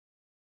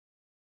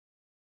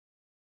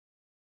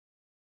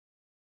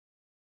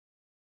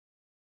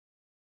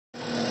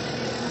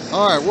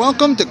Alright,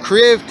 welcome to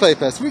Creative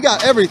Playfest. We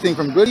got everything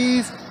from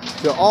goodies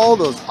to all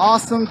those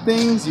awesome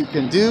things you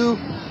can do.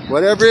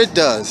 Whatever it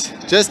does,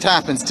 just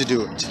happens to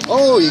do it.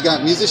 Oh, you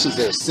got musicians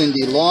there.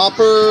 Cyndi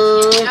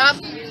Lauper.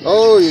 Yep.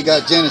 Oh, you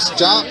got Janis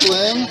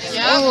Joplin.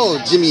 Yep. Oh,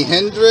 Jimi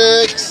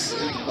Hendrix.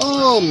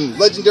 Oh,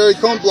 legendary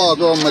Coneblow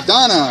girl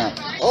Madonna.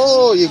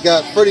 Oh, you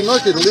got Freddie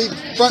Mercury, the lead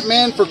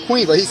frontman for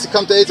Queen, but he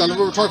succumbed to AIDS on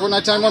November 24,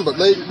 1991, but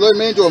later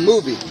made into a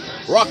movie.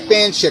 Rock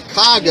band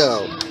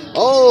Chicago.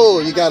 Oh,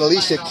 you got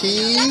Alicia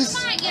Keys.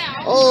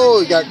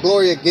 Oh, you got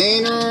Gloria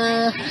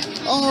Gaynor.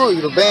 Oh,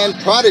 you got the band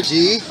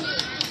Prodigy.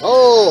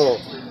 Oh,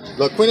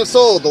 the Queen of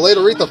Soul, the late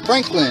Aretha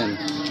Franklin.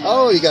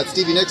 Oh, you got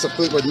Stevie Nicks of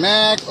Fleetwood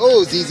Mac.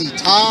 Oh, ZZ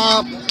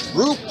Top.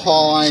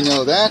 RuPaul, I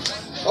know that.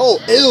 Oh,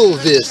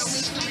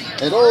 Elvis.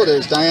 And oh,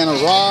 there's Diana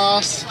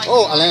Ross.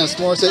 Oh, Alanis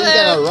Morissette. Isn't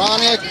that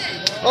ironic?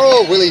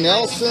 Oh, Willie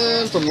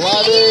Nelson from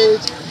Live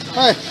Aid.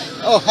 Hi.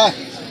 Oh, hi.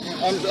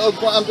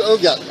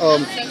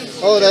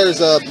 Oh, there's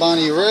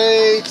Bonnie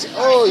Raitt.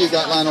 Oh, you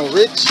got Lionel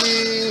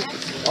Richie.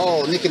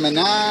 Oh, Nicki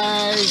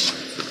Minaj.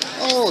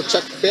 Oh,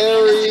 Chuck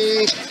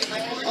Berry.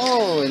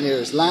 Oh, and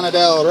here's Lana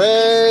Del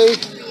Rey.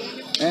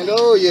 And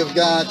oh, you've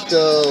got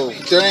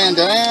Duran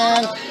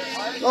Duran.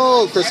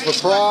 Oh, Christopher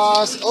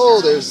Cross. Oh,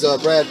 there's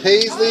Brad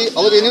Paisley.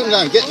 Olivia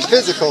Newton-John getting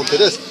physical to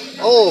this.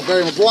 Oh,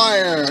 Barry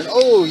Maguire. And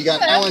oh, you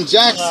got Alan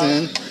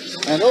Jackson.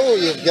 And oh,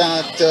 you've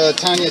got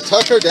Tanya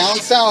Tucker down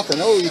south. And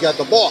oh, you got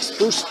the boss,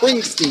 Bruce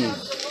Springsteen.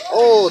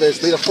 Oh,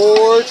 there's Lita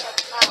Ford.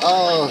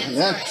 Oh,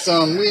 that's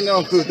we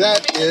know who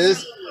that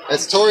is.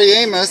 That's Tori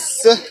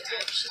Amos.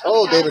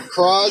 Oh, David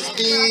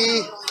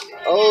Crosby.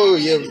 Oh,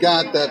 you've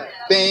got the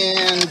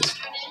band.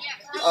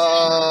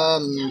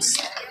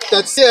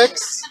 That's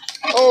Six.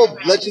 Oh,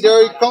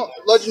 legendary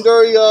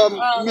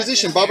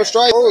musician Barbra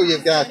Streisand. Oh,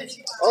 you've got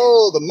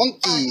the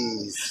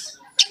Monkees.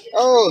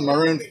 Oh,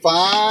 Maroon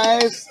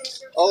 5.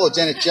 Oh,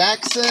 Janet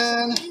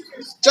Jackson.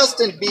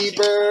 Justin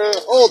Bieber.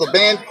 Oh, the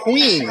band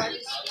Queen.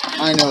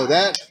 I know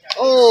that.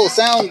 Oh,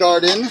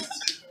 Soundgarden.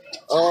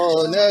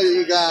 Oh, no,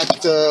 you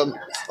got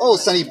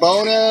Sonny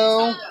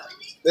Bono.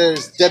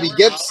 There's Debbie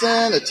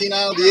Gibson, a teen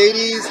idol of the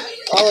 80s.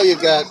 Oh,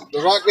 you've got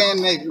the rock band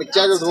Mick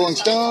Jagger, the Rolling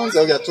Stones.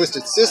 Oh, you got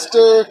Twisted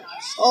Sister.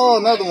 Oh,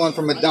 another one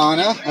from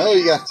Madonna. Oh,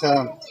 you got,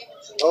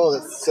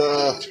 that's,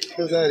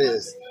 who that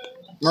is?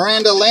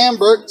 Miranda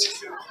Lambert.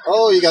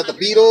 Oh, you got the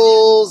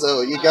Beatles.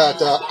 Oh, you got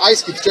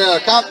Ice Cube straight out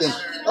of Compton.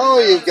 Oh,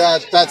 you've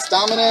got Fats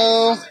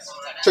Domino,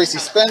 Tracy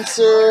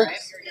Spencer.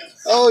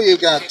 Oh, you've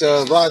got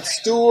Rod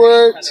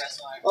Stewart.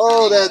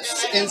 Oh,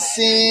 that's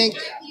NSYNC,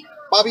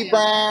 Bobby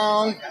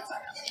Brown.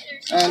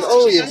 And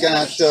oh, you've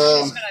got,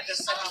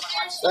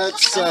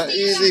 that's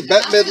easy,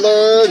 Bette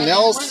Midler,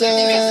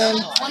 Nelson.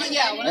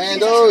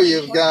 And oh,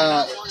 you've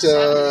got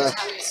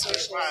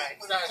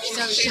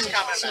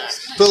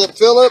Philip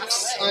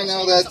Phillips. I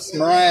know that's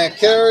Mariah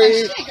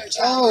Carey.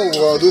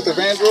 Oh, Luther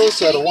Vandross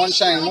had a One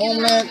Shine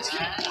Moment.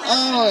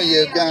 Oh,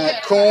 you've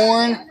got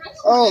Korn.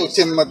 Oh,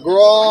 Tim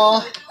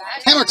McGraw.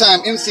 Hammer Time,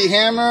 MC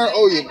Hammer.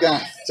 Oh, you've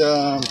got,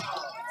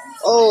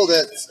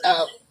 that's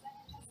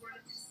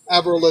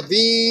Avril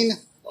Lavigne.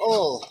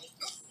 Oh,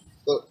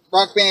 the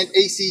rock band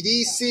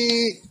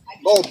AC/DC.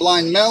 Oh,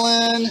 Blind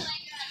Melon.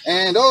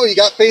 And oh, you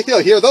got Faith Hill.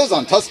 Hear those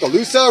on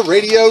Tuscaloosa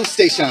radio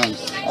station.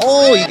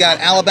 Oh, you got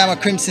Alabama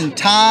Crimson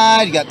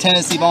Tide. You got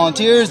Tennessee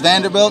Volunteers,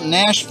 Vanderbilt,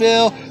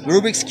 Nashville,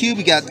 Rubik's Cube.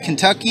 You got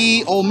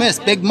Kentucky, Ole Miss,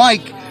 Big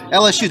Mike,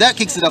 LSU. That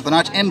kicks it up a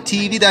notch.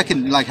 MTV, that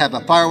can like have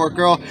a firework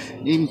girl.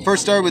 Even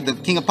first started with the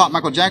King of Pop,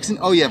 Michael Jackson.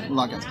 Oh yeah,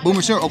 like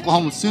Boomer Sooner,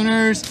 Oklahoma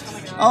Sooners.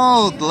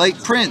 Oh, the late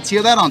Prince.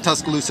 Hear that on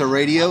Tuscaloosa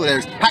radio.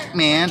 There's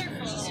Pac-Man.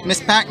 Miss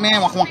Pac-Man,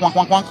 wonk, wonk, wonk,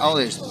 wonk, wonk. Oh,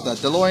 there's the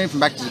DeLorean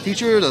from Back to the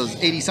Future, those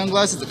 80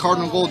 sunglasses, the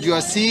Cardinal Gold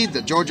USC,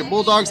 the Georgia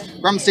Bulldogs,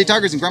 Grambling State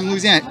Tigers, and Grambling,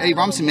 Louisiana. Eddie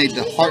Robinson made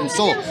the heart and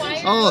soul.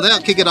 Oh,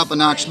 that'll kick it up a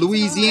notch.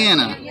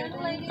 Louisiana.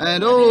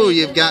 And oh,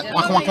 you've got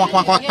wonk, wonk, wonk,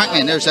 wonk, wonk,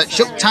 Pac-Man. There's that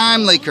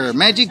Showtime Laker,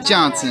 Magic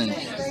Johnson.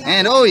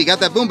 And oh, you got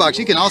that boombox.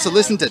 You can also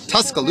listen to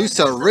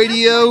Tuscaloosa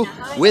radio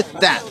with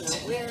that.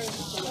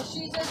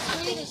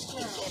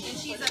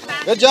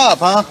 Good job,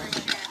 huh?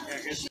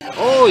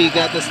 Oh, you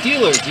got the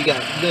Steelers. You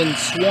got Lynn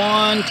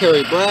Swann,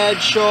 Terry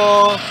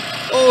Bradshaw,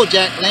 oh,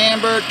 Jack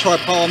Lambert, Troy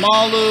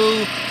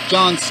Polamalu,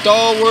 John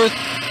Stallworth,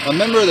 a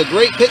member of the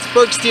great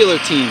Pittsburgh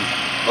Steelers team.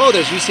 Oh,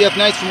 there's UCF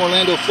Knights from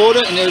Orlando,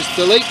 Florida, and there's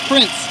the late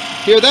Prince.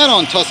 Hear that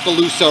on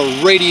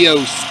Tuscaloosa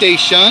radio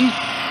station.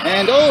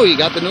 And oh, you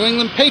got the New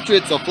England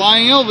Patriots, the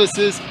Flying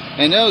Elvises,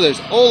 and oh,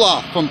 there's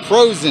Olaf from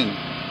Frozen.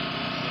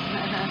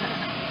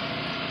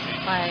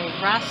 By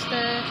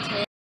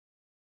Rasta.